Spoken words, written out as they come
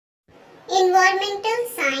Environmental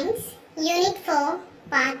Science, Unit 4,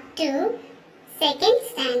 Part 2, 2nd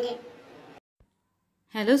Standard.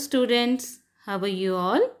 Hello students, how are you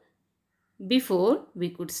all? Before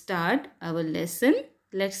we could start our lesson,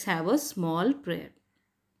 let's have a small prayer.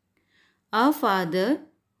 Our Father,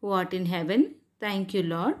 who art in heaven, thank you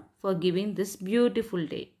Lord for giving this beautiful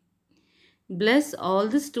day. Bless all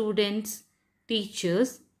the students,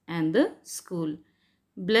 teachers and the school.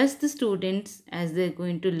 Bless the students as they are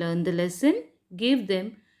going to learn the lesson. Give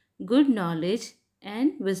them good knowledge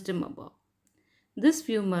and wisdom above. This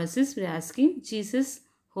few mercies we ask in Jesus'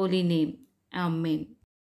 holy name. Amen.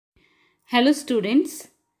 Hello students.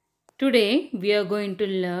 Today we are going to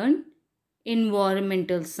learn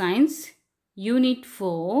Environmental Science Unit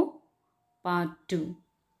 4 Part 2.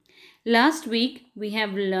 Last week we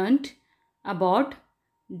have learnt about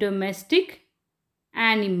domestic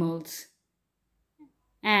animals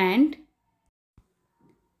and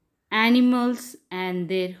animals and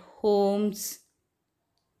their homes,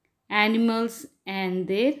 animals and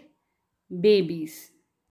their babies.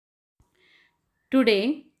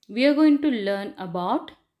 Today we are going to learn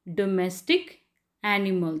about domestic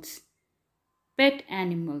animals, pet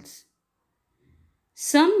animals.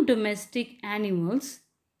 Some domestic animals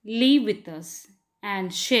live with us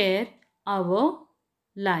and share our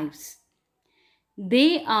lives.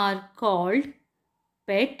 They are called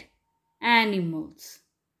pet animals.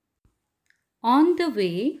 On the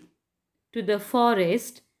way to the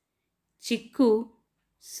forest, Chikku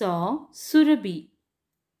saw Surabhi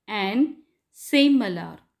and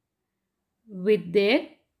Semalar with their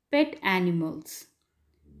pet animals.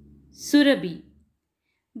 Surabhi: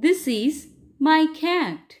 this is my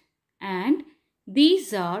cat and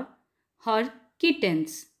these are her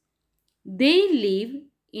kittens. They live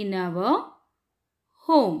in our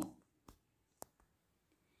home.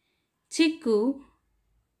 Chikku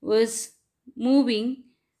was moving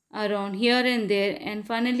around here and there and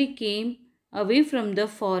finally came away from the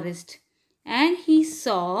forest, and he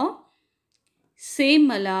saw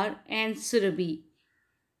Semalar and Surabhi.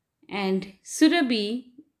 And Surabhi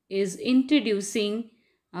is introducing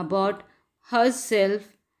about herself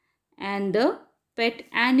and the pet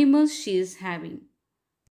animals she is having.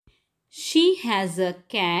 She has a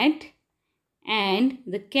cat and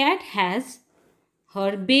the cat has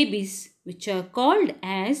her babies, which are called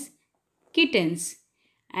as kittens,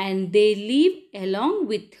 and they live along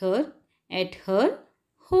with her at her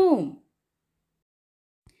home.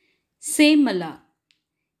 Semala: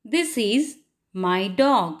 this is my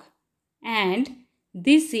dog and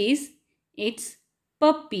this is its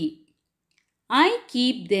puppy. I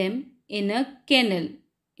keep them in a kennel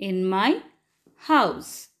in my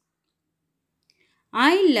house.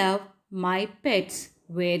 I love my pets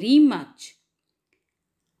very much.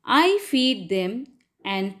 I feed them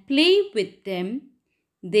and play with them.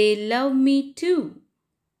 They love me too.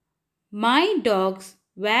 My dogs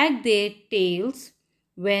wag their tails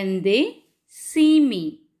when they see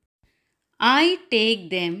me. I take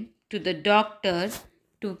them to the doctor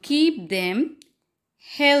to keep them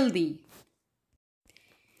healthy.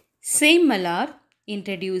 Semalar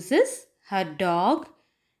introduces her dog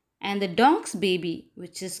and the dog's baby,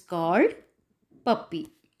 which is called puppy.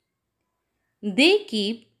 They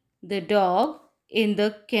keep the dog in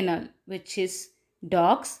the kennel, which is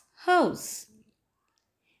dog's house.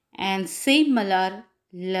 And Semalar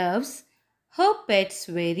loves her pets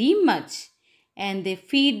very much, and they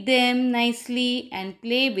feed them nicely and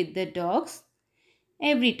play with the dogs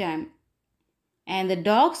every time. And the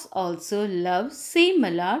dogs also love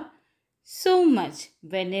Semalar so much.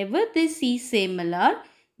 Whenever they see Semalar,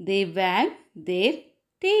 they wag their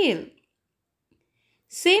tail.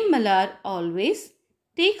 Semalar always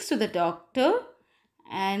takes to the doctor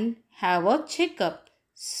and have a checkup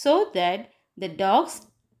so that the dogs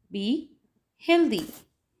be healthy.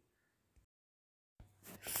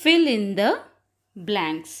 Fill in the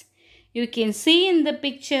blanks. You can see in the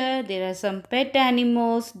picture there are some pet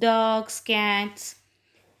animals, dogs, cats,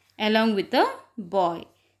 along with a boy.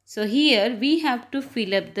 So here we have to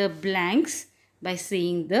fill up the blanks by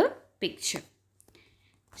seeing the picture.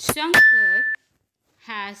 Shankar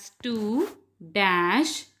has 2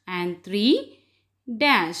 dash and 3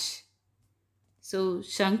 dash. So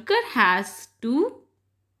Shankar has 2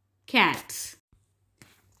 cats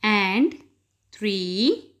and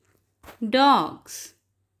 3 dogs.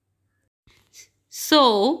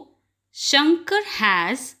 So Shankar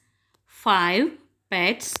has 5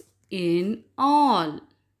 pets in all.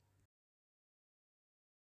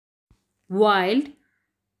 Wild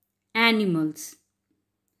animals.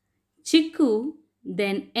 Chikku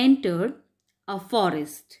then entered a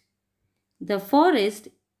forest. The forest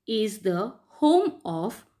is the home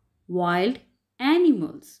of wild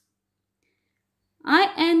animals.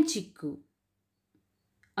 I am Chiku,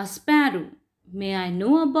 a sparrow. May I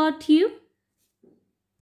know about you?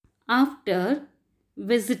 After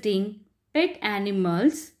visiting pet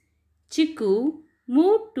animals, Chiku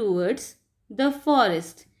moved towards the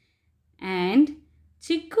forest and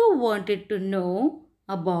Chiku wanted to know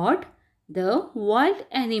about the wild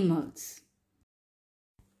animals.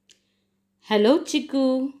 Hello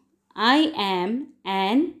Chiku, I am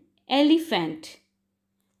an elephant.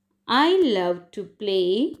 I love to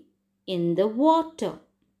play in the water.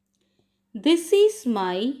 This is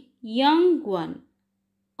my young one,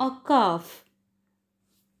 a calf.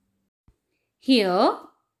 Here,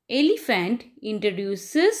 elephant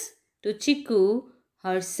introduces to Chiku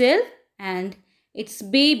herself and its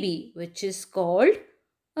baby, which is called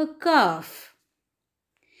a calf.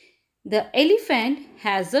 The elephant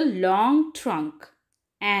has a long trunk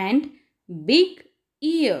and big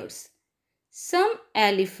ears. Some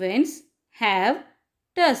elephants have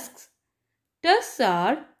tusks. Tusks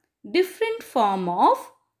are different form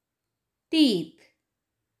of teeth.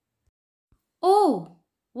 Oh,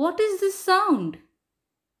 what is this sound?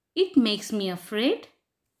 It makes me afraid.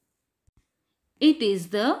 It is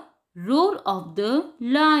the roar of the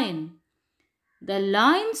lion. The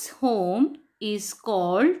lion's home is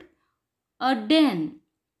called a den.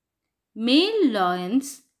 Male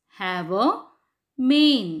lions have a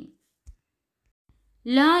mane.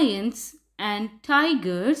 Lions and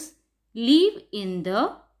tigers live in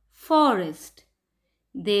the forest.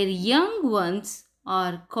 Their young ones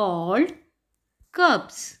are called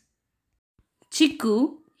cubs.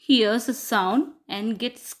 Chiku hears a sound and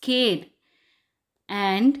gets scared.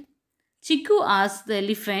 And Chiku asks the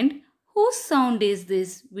elephant, "Whose sound is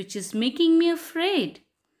this which is making me afraid?"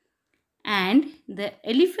 And the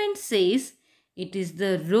elephant says, "It is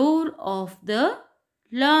the roar of the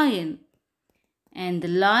lion." And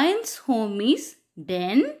the lion's home is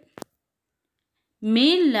den.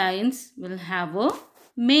 Male lions will have a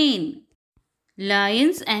mane.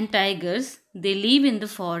 Lions and tigers, they live in the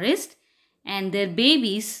forest and their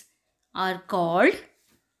babies are called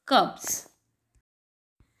cubs.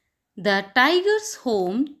 The tiger's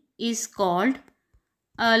home is called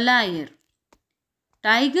a lair.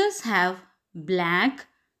 Tigers have black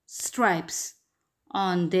stripes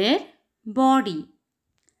on their body.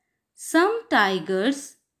 Some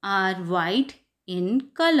tigers are white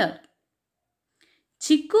in color.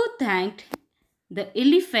 Chiku thanked the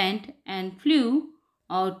elephant and flew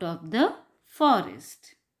out of the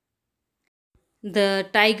forest. The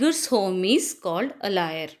tiger's home is called a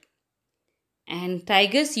lair. And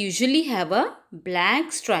tigers usually have a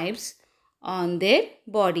black stripes on their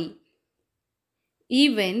body.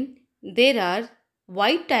 Even there are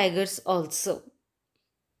white tigers also.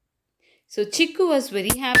 So Chiku was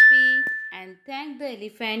very happy and thanked the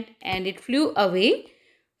elephant and it flew away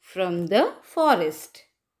from the forest.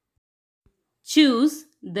 Choose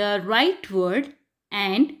the right word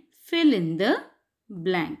and fill in the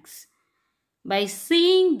blanks. By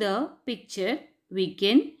seeing the picture, we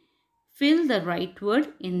can fill the right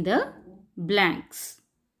word in the blanks.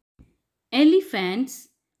 Elephants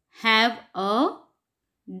have a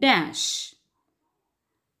dash.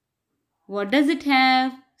 What does it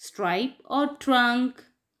have? Stripe or trunk?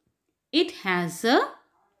 It has a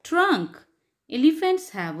trunk. Elephants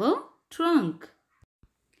have a trunk.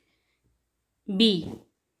 B.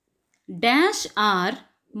 Dash are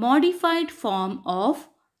modified form of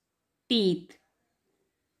teeth,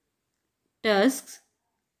 tusks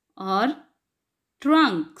or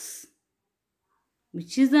trunks.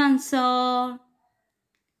 Which is the answer?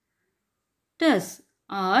 Tusks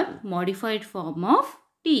are modified form of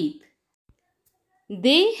teeth.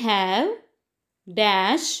 They have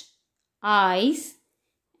dash eyes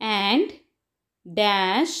and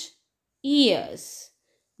dash ears.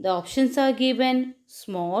 The options are given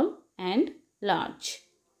small and large.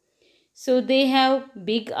 So they have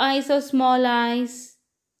big eyes or small eyes.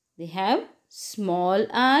 They have small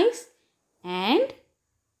eyes and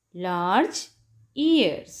large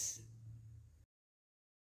ears.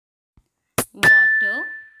 Water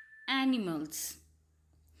animals.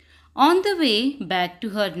 On the way back to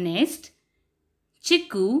her nest,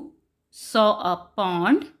 Chiku saw a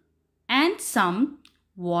pond and some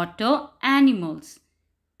water animals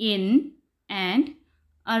in and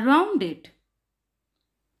around it.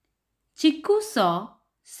 Chiku saw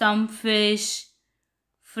some fish,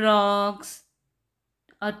 frogs,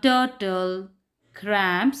 a turtle,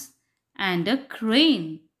 crabs, and a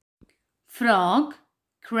crane. Frog,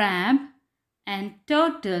 crab, and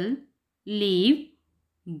turtle live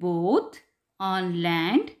both on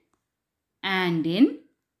land and in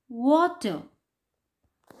water.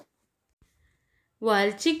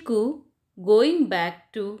 While Chiku going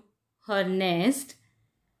back to her nest,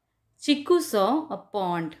 Chiku saw a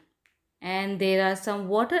pond and there are some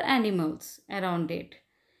water animals around it.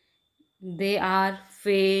 They are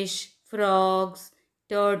fish, frogs,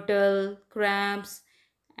 turtle, crabs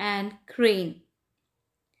and crane.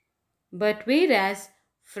 But whereas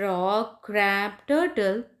frog, crab,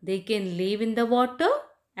 turtle, they can live in the water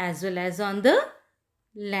as well as on the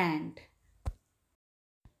land.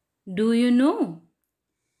 Do you know?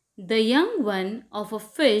 The young one of a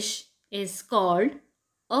fish is called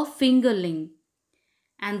a fingerling,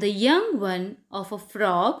 and the young one of a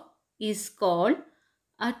frog is called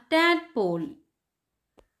a tadpole.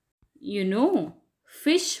 You know,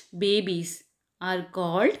 fish babies are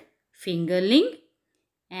called fingerling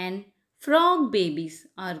and frog babies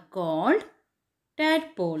are called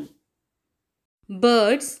tadpole.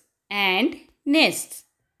 Birds and nests.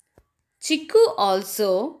 Chiku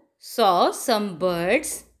also saw some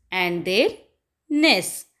birds and their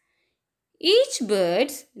nests. Each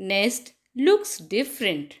bird's nest looks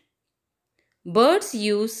different. Birds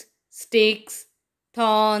use sticks,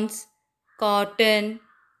 thorns, cotton,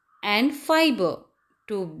 and fiber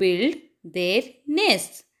to build their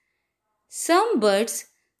nests. Some birds,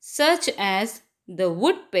 such as the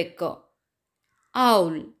woodpecker,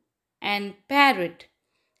 owl, and parrot,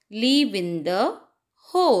 live in the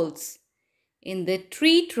holes in the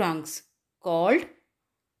tree trunks called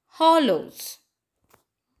hollows.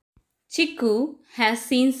 Chiku has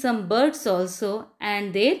seen some birds also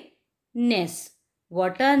and their nests.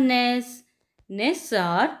 What are nests? Nests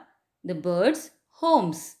are the birds'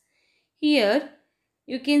 homes. Here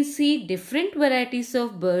you can see different varieties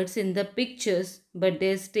of birds in the pictures, but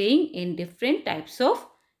they are staying in different types of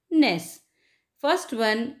nests. First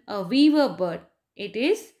one, a weaver bird. It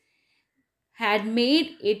had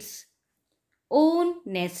made its own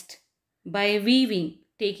nest by weaving,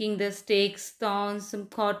 taking the stakes, thorns, some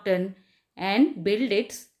cotton and build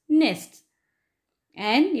its nest.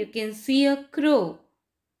 And you can see a crow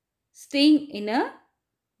staying in a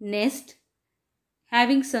nest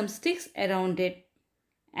having some sticks around it,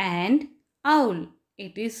 and owl,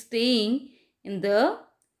 it is staying in the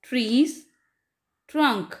tree's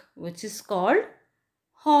trunk which is called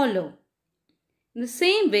hollow. In the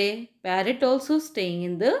same way, parrot also staying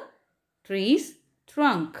in the tree's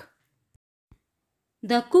trunk.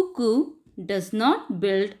 The cuckoo does not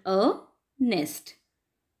build a nest.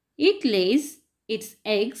 It lays its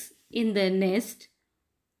eggs in the nest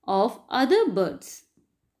of other birds.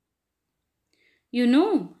 You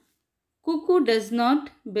know, cuckoo does not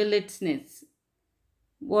build its nest.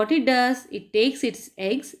 What it does, it takes its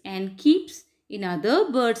eggs and keeps in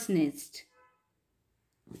other birds' nest.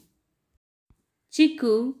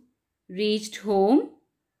 Chiku reached home.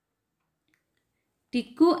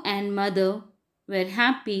 Tikku and mother were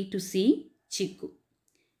happy to see Chiku.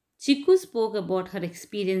 Chiku spoke about her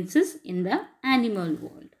experiences in the animal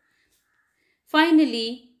world.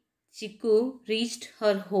 Finally, Chiku reached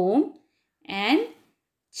her home and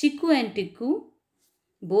Chiku and Tikku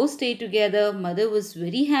both stayed together. Mother was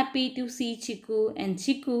very happy to see Chiku and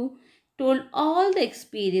Chiku told all the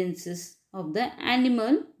experiences of the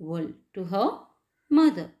animal world to her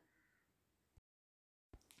mother.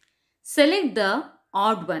 Select the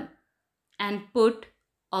odd one and put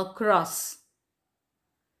a cross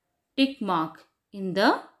tick mark in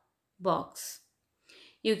the box.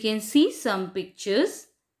 You can see some pictures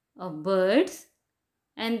of birds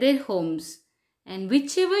and their homes, and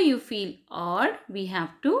whichever you feel odd we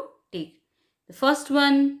have to tick. The first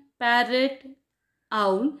one, parrot,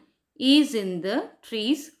 owl, is in the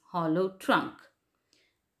tree's hollow trunk.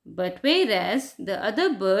 But whereas the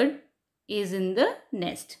other bird is in the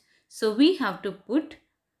nest. So we have to put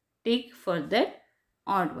tick for that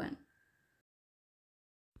odd one.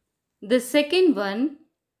 The second one,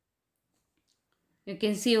 you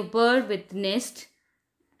can see a bird with nest,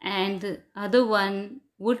 and the other one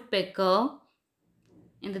woodpecker,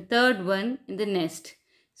 and the third one in the nest.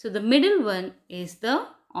 So the middle one is the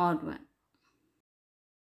odd one.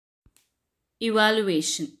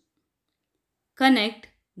 Evaluation. Connect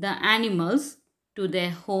the animals to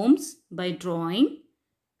their homes by drawing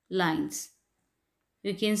lines.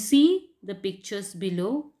 You can see the pictures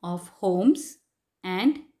below of homes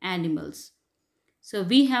and animals. So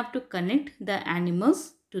we have to connect the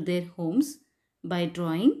animals to their homes by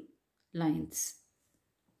drawing lines.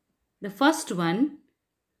 The first one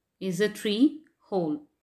is a tree hole.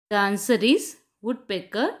 The answer is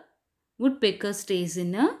woodpecker. Woodpecker stays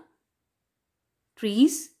in a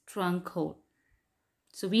tree's trunk hole.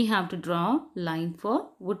 So we have to draw line for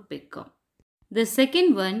woodpecker. The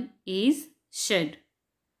second one is shed.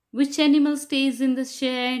 Which animal stays in the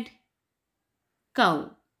shed?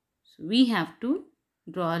 Cow. So we have to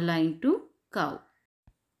draw a line to cow.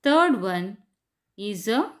 Third one is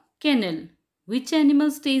a kennel. Which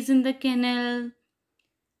animal stays in the kennel?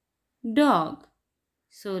 Dog.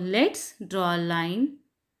 So let's draw a line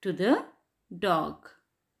to the dog.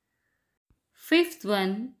 Fifth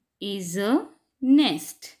one is a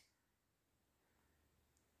nest.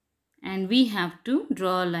 And we have to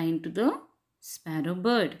draw a line to the sparrow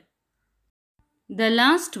bird. The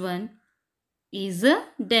last one is a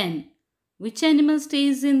den. Which animal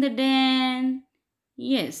stays in the den?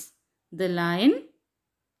 Yes, the lion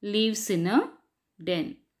lives in a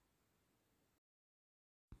den.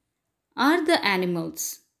 Are the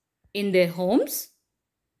animals in their homes?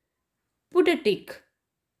 Put a tick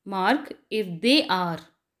mark if they are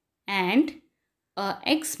and a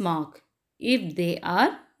X mark if they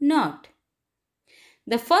are not.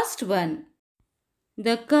 The first one,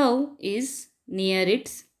 the cow is near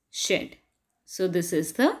its shed. So this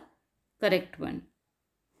is the correct one.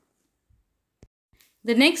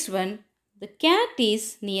 The next one, the cat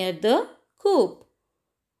is near the coop.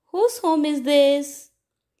 Whose home is this?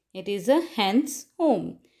 It is a hen's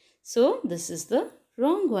home. So this is the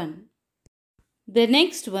wrong one. The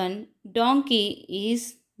next one, donkey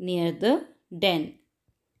is near the den.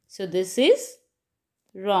 So this is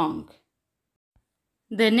wrong.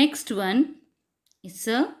 The next one is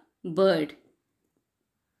a bird.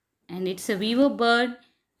 And it's a weaver bird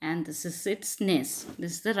and this is its nest.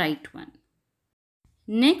 This is the right one.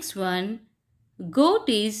 Next one, goat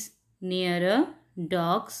is near a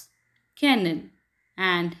dog's kennel.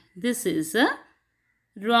 And this is a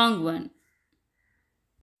wrong one.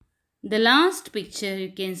 The last picture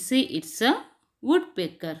you can see it's a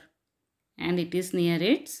woodpecker and it is near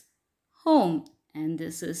its home and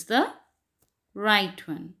this is the right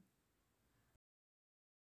one.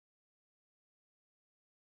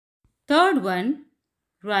 Third one,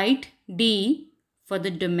 write D for the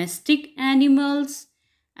domestic animals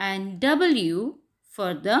and W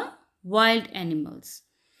for the wild animals.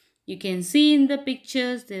 You can see in the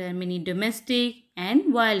pictures there are many domestic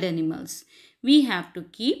and wild animals. We have to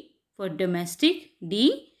keep for domestic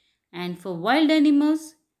D and for wild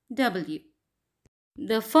animals W.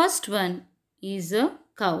 The first one is a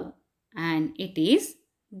cow and it is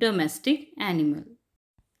domestic animal.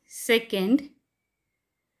 Second,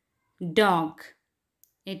 dog.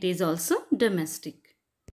 It is also domestic.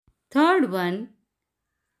 Third one,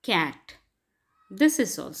 cat. This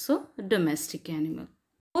is also a domestic animal.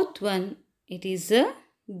 Fourth one, it is a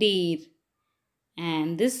deer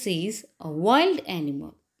and this is a wild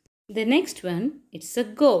animal. The next one, it's a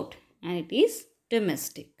goat and it is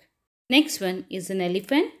domestic. Next one is an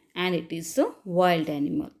elephant and it is a wild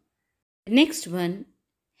animal. The next one,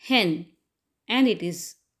 hen and it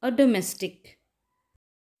is a domestic.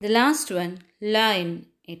 The last one, lion,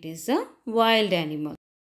 it is a wild animal.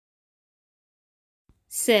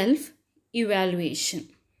 Self-evaluation.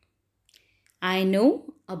 I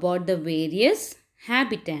know about the various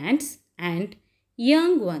habitats and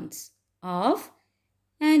young ones of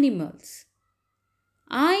animals.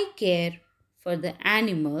 I care for the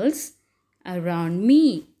animals around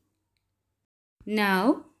me.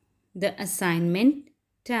 Now, the assignment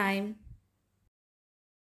time.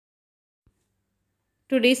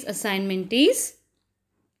 Today's assignment is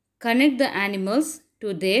connect the animals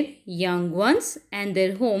to their young ones and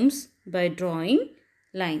their homes by drawing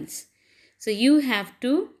lines. So you have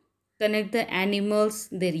to connect the animals,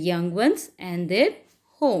 their young ones and their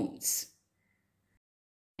homes.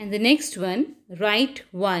 And the next one, write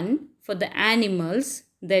 1 for the animals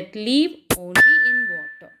that live only in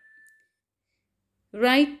water.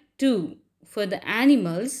 Write 2 for the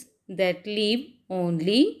animals that live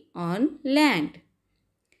only on land.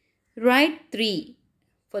 Write 3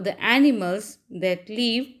 for the animals that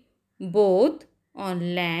live both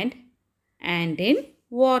on land and in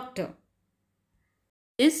water.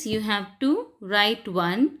 This you have to write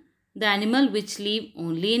 1, the animal which live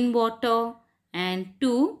only in water, and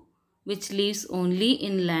 2, which lives only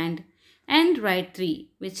in land, and write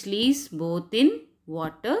 3, which lives both in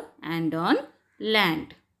water and on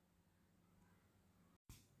land.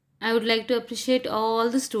 I would like to appreciate all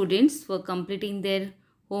the students for completing their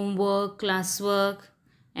homework, classwork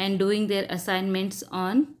and doing their assignments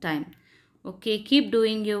on time. Okay, keep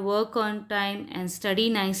doing your work on time and study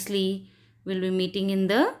nicely. We'll be meeting in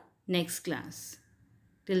the next class.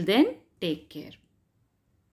 Till then, take care.